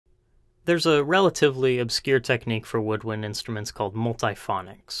There's a relatively obscure technique for woodwind instruments called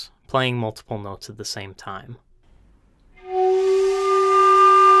multiphonics, playing multiple notes at the same time.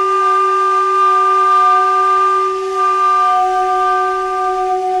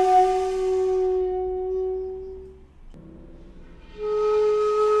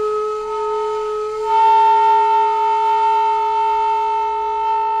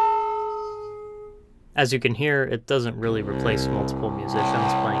 As you can hear, it doesn't really replace multiple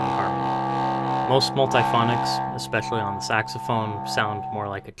musicians playing in harmony. Most multiphonics, especially on the saxophone, sound more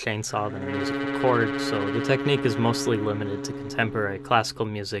like a chainsaw than a musical chord, so the technique is mostly limited to contemporary classical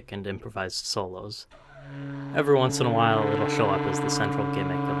music and improvised solos. Every once in a while, it'll show up as the central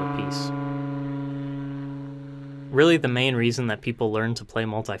gimmick of a piece. Really, the main reason that people learn to play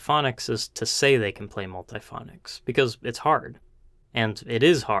multiphonics is to say they can play multiphonics, because it's hard. And it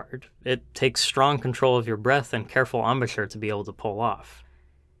is hard. It takes strong control of your breath and careful embouchure to be able to pull off.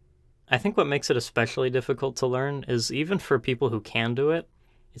 I think what makes it especially difficult to learn is even for people who can do it,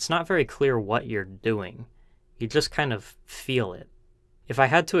 it's not very clear what you're doing. You just kind of feel it. If I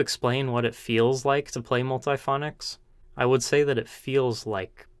had to explain what it feels like to play multiphonics, I would say that it feels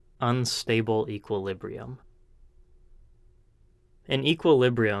like unstable equilibrium. An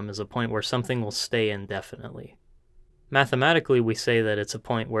equilibrium is a point where something will stay indefinitely. Mathematically, we say that it's a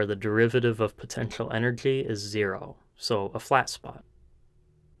point where the derivative of potential energy is zero, so a flat spot.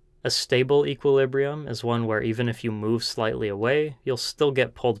 A stable equilibrium is one where even if you move slightly away, you'll still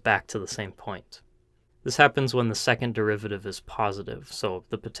get pulled back to the same point. This happens when the second derivative is positive, so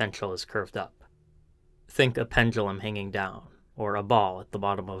the potential is curved up. Think a pendulum hanging down, or a ball at the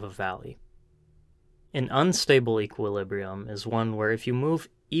bottom of a valley. An unstable equilibrium is one where if you move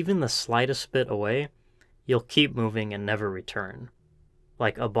even the slightest bit away, you'll keep moving and never return,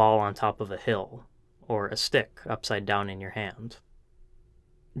 like a ball on top of a hill, or a stick upside down in your hand.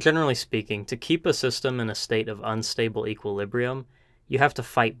 Generally speaking, to keep a system in a state of unstable equilibrium, you have to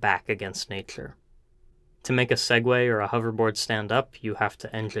fight back against nature. To make a Segway or a hoverboard stand up, you have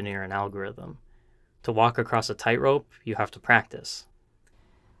to engineer an algorithm. To walk across a tightrope, you have to practice.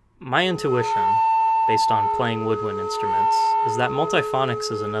 My intuition, based on playing woodwind instruments, is that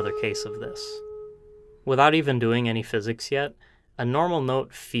multiphonics is another case of this. Without even doing any physics yet, a normal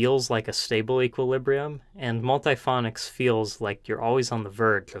note feels like a stable equilibrium, and multiphonics feels like you're always on the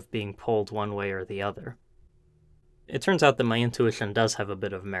verge of being pulled one way or the other. It turns out that my intuition does have a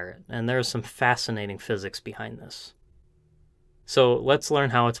bit of merit, and there is some fascinating physics behind this. So let's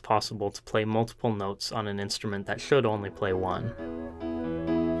learn how it's possible to play multiple notes on an instrument that should only play one.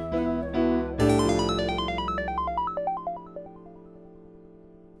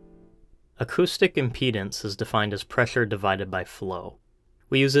 Acoustic impedance is defined as pressure divided by flow.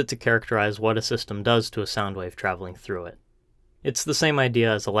 We use it to characterize what a system does to a sound wave traveling through it. It's the same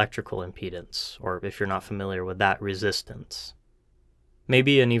idea as electrical impedance, or if you're not familiar with that, resistance.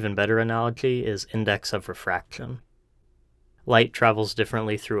 Maybe an even better analogy is index of refraction. Light travels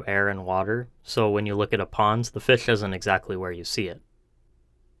differently through air and water, so when you look at a pond, the fish isn't exactly where you see it.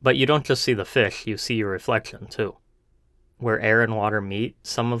 But you don't just see the fish, you see your reflection too. Where air and water meet,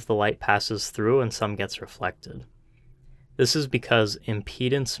 some of the light passes through and some gets reflected. This is because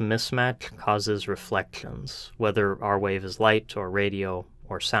impedance mismatch causes reflections, whether our wave is light or radio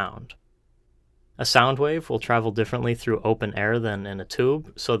or sound. A sound wave will travel differently through open air than in a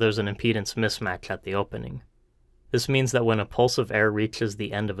tube, so there's an impedance mismatch at the opening. This means that when a pulse of air reaches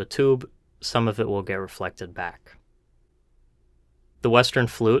the end of a tube, some of it will get reflected back. The Western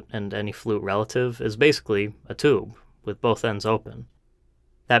flute, and any flute relative, is basically a tube, with both ends open.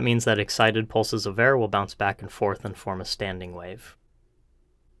 That means that excited pulses of air will bounce back and forth and form a standing wave.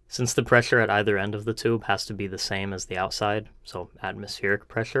 Since the pressure at either end of the tube has to be the same as the outside, so atmospheric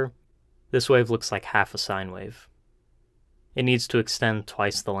pressure, this wave looks like half a sine wave. It needs to extend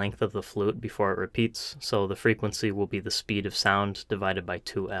twice the length of the flute before it repeats, so the frequency will be the speed of sound divided by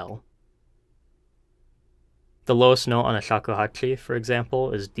 2L. The lowest note on a shakuhachi, for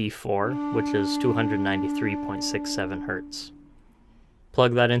example, is D4, which is 293.67 Hz.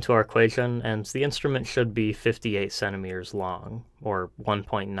 Plug that into our equation, and the instrument should be 58 centimeters long, or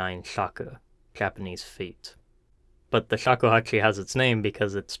 1.9 shaku, Japanese feet. But the shakuhachi has its name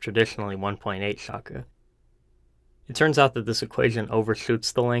because it's traditionally 1.8 shaku. It turns out that this equation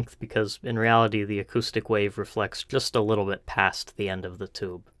overshoots the length because, in reality, the acoustic wave reflects just a little bit past the end of the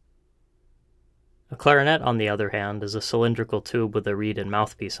tube. A clarinet, on the other hand, is a cylindrical tube with a reed and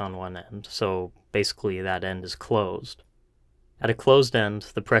mouthpiece on one end, so basically that end is closed. At a closed end,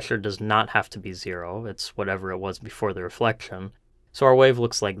 the pressure does not have to be zero, it's whatever it was before the reflection, so our wave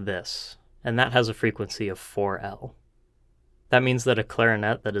looks like this, and that has a frequency of 4L. That means that a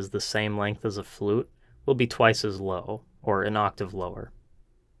clarinet that is the same length as a flute will be twice as low, or an octave lower.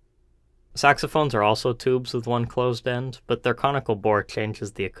 Saxophones are also tubes with one closed end, but their conical bore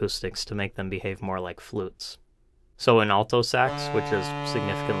changes the acoustics to make them behave more like flutes. So an alto sax, which is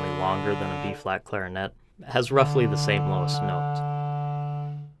significantly longer than a B-flat clarinet, has roughly the same lowest note.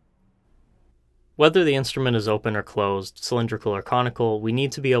 Whether the instrument is open or closed, cylindrical or conical, we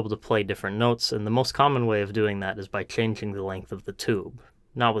need to be able to play different notes, and the most common way of doing that is by changing the length of the tube,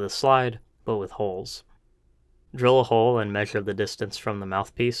 not with a slide, but with holes. Drill a hole and measure the distance from the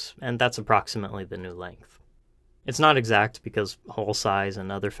mouthpiece, and that's approximately the new length. It's not exact because hole size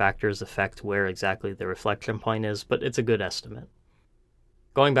and other factors affect where exactly the reflection point is, but it's a good estimate.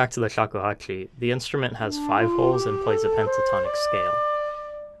 Going back to the shakuhachi, the instrument has 5 holes and plays a pentatonic scale.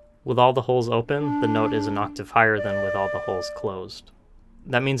 With all the holes open, the note is an octave higher than with all the holes closed.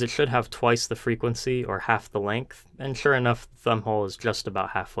 That means it should have twice the frequency or half the length, and sure enough, the thumb hole is just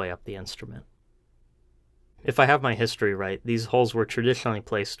about halfway up the instrument. If I have my history right, these holes were traditionally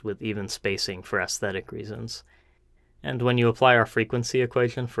placed with even spacing for aesthetic reasons. And when you apply our frequency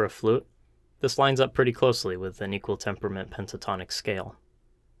equation for a flute, this lines up pretty closely with an equal temperament pentatonic scale.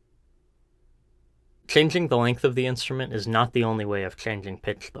 Changing the length of the instrument is not the only way of changing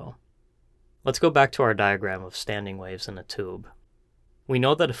pitch, though. Let's go back to our diagram of standing waves in a tube. We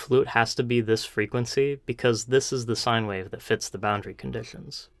know that a flute has to be this frequency because this is the sine wave that fits the boundary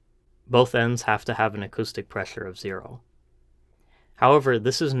conditions. Both ends have to have an acoustic pressure of 0. However,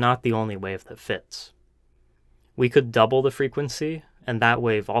 this is not the only wave that fits. We could double the frequency, and that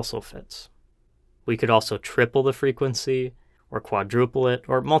wave also fits. We could also triple the frequency, or quadruple it,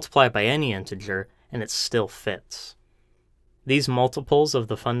 or multiply it by any integer, and it still fits. These multiples of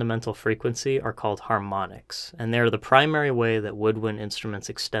the fundamental frequency are called harmonics, and they are the primary way that woodwind instruments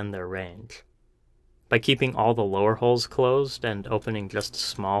extend their range. By keeping all the lower holes closed and opening just a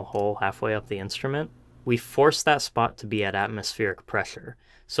small hole halfway up the instrument, we force that spot to be at atmospheric pressure,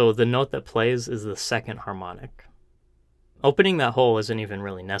 so the note that plays is the second harmonic. Opening that hole isn't even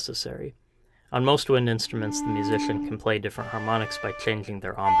really necessary. On most wind instruments, the musician can play different harmonics by changing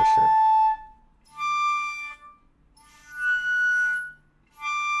their embouchure.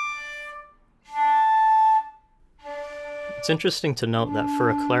 It's interesting to note that for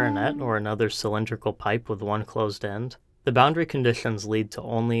a clarinet or another cylindrical pipe with one closed end, the boundary conditions lead to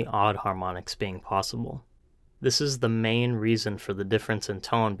only odd harmonics being possible. This is the main reason for the difference in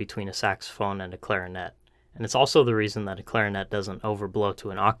tone between a saxophone and a clarinet, and it's also the reason that a clarinet doesn't overblow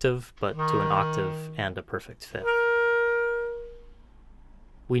to an octave, but to an octave and a perfect fifth.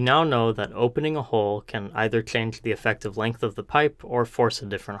 We now know that opening a hole can either change the effective length of the pipe or force a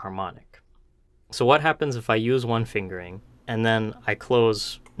different harmonic. So what happens if I use one fingering, and then I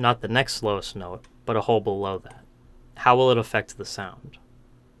close not the next lowest note, but a hole below that? How will it affect the sound?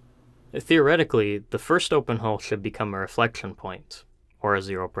 Theoretically, the first open hole should become a reflection point, or a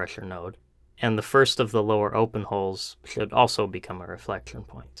zero pressure node, and the first of the lower open holes should also become a reflection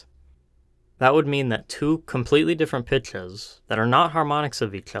point. That would mean that 2 completely different pitches that are not harmonics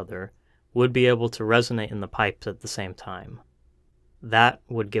of each other would be able to resonate in the pipes at the same time. That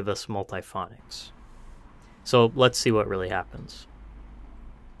would give us multiphonics. So let's see what really happens.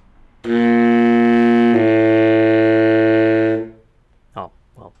 Oh,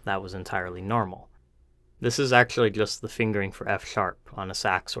 well, that was entirely normal. This is actually just the fingering for F sharp on a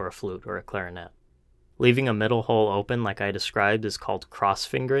sax or a flute or a clarinet. Leaving a middle hole open like I described is called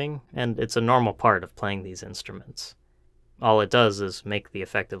cross-fingering, and it's a normal part of playing these instruments. All it does is make the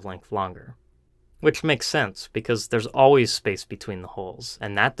effective length longer. Which makes sense, because there's always space between the holes,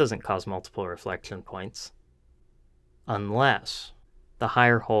 and that doesn't cause multiple reflection points. Unless the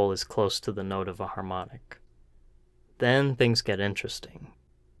higher hole is close to the note of a harmonic. Then things get interesting.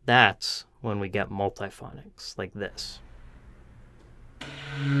 That's when we get multiphonics, like this.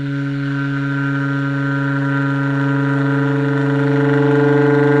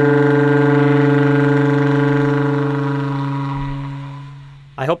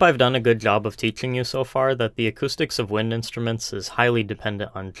 I hope I've done a good job of teaching you so far that the acoustics of wind instruments is highly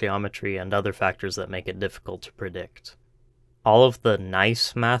dependent on geometry and other factors that make it difficult to predict. All of the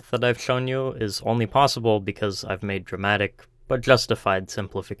nice math that I've shown you is only possible because I've made dramatic, but justified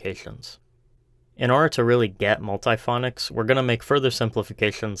simplifications. In order to really get multiphonics, we're going to make further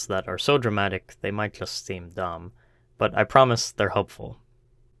simplifications that are so dramatic they might just seem dumb, but I promise they're helpful.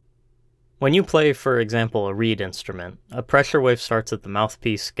 When you play, for example, a reed instrument, a pressure wave starts at the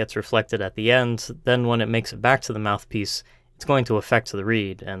mouthpiece, gets reflected at the end, then when it makes it back to the mouthpiece, it's going to affect the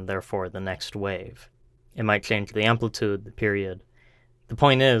reed, and therefore the next wave. It might change the amplitude, the period. The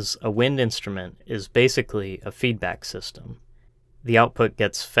point is, a wind instrument is basically a feedback system. the output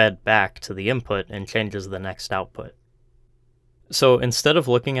gets fed back to the input and changes the next output. So instead of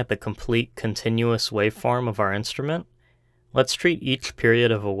looking at the complete continuous waveform of our instrument, let's treat each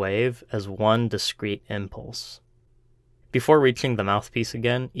period of a wave as one discrete impulse. Before reaching the mouthpiece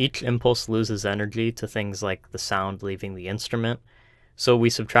again, each impulse loses energy to things like the sound leaving the instrument, so we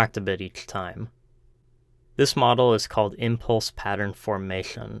subtract a bit each time. This model is called impulse pattern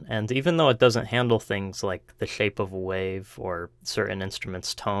formation, and even though it doesn't handle things like the shape of a wave or certain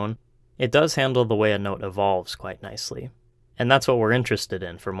instruments' tone, it does handle the way a note evolves quite nicely. And that's what we're interested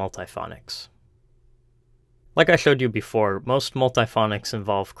in for multiphonics. Like I showed you before, most multiphonics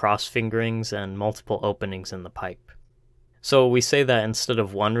involve cross-fingerings and multiple openings in the pipe. So we say that instead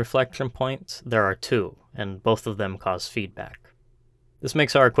of one reflection point, there are two, and both of them cause feedback. This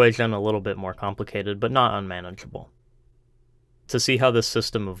makes our equation a little bit more complicated, but not unmanageable. To see how this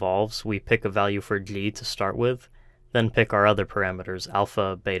system evolves, we pick a value for G to start with, then pick our other parameters,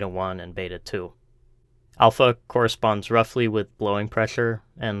 alpha, beta 1, and beta 2. Alpha corresponds roughly with blowing pressure,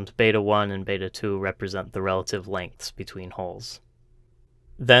 and beta 1 and beta 2 represent the relative lengths between holes.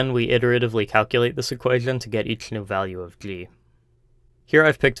 Then we iteratively calculate this equation to get each new value of G. Here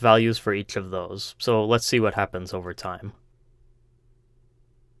I've picked values for each of those, so let's see what happens over time.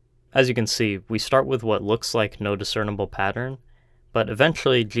 As you can see, we start with what looks like no discernible pattern, but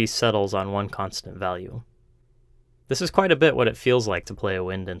eventually G settles on one constant value. This is quite a bit what it feels like to play a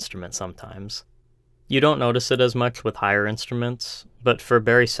wind instrument sometimes. You don't notice it as much with higher instruments, but for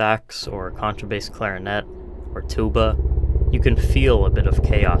bari sax or contrabass clarinet or tuba, you can feel a bit of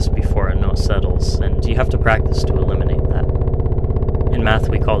chaos before a note settles, and you have to practice to eliminate that. In math,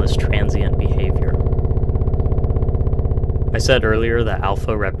 we call this transient behavior. I said earlier that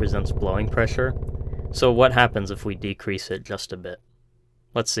alpha represents blowing pressure, so what happens if we decrease it just a bit?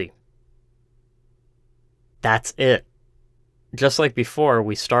 Let's see. That's it! Just like before,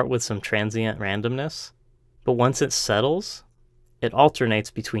 we start with some transient randomness, but once it settles, it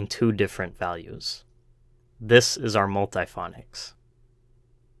alternates between two different values. This is our multiphonics.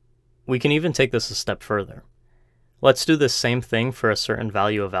 We can even take this a step further. Let's do this same thing for a certain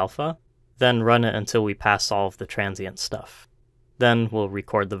value of alpha, then run it until we pass all of the transient stuff. Then we'll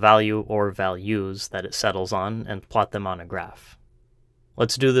record the value or values that it settles on and plot them on a graph.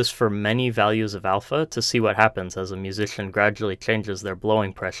 Let's do this for many values of alpha to see what happens as a musician gradually changes their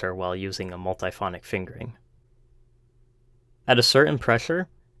blowing pressure while using a multiphonic fingering. At a certain pressure,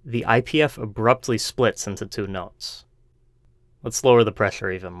 the IPF abruptly splits into two notes. Let's lower the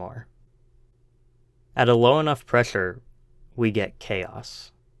pressure even more. At a low enough pressure, we get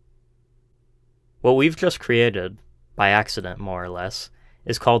chaos. What we've just created, by accident more or less,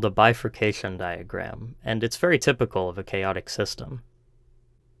 is called a bifurcation diagram, and it's very typical of a chaotic system.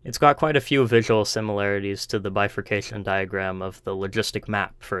 It's got quite a few visual similarities to the bifurcation diagram of the logistic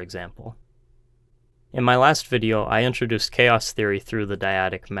map, for example. In my last video, I introduced chaos theory through the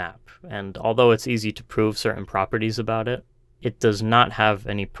dyadic map, and although it's easy to prove certain properties about it, it does not have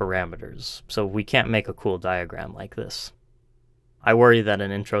any parameters, so we can't make a cool diagram like this. I worry that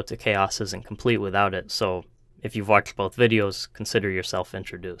an intro to chaos isn't complete without it, so if you've watched both videos, consider yourself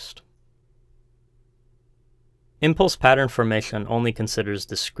introduced. Impulse pattern formation only considers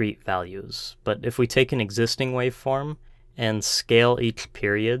discrete values, but if we take an existing waveform and scale each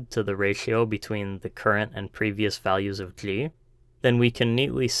period to the ratio between the current and previous values of G, then we can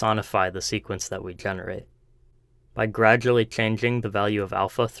neatly sonify the sequence that we generate. By gradually changing the value of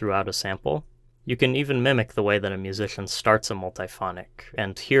alpha throughout a sample, you can even mimic the way that a musician starts a multiphonic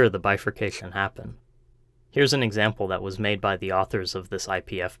and hear the bifurcation happen. Here's an example that was made by the authors of this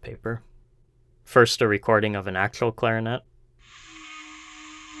IPF paper. First, a recording of an actual clarinet.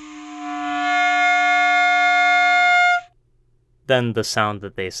 Then the sound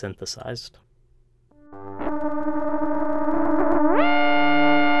that they synthesized.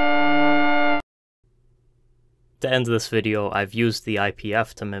 To end this video, I've used the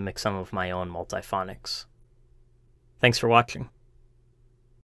IPF to mimic some of my own multiphonics. Thanks for watching.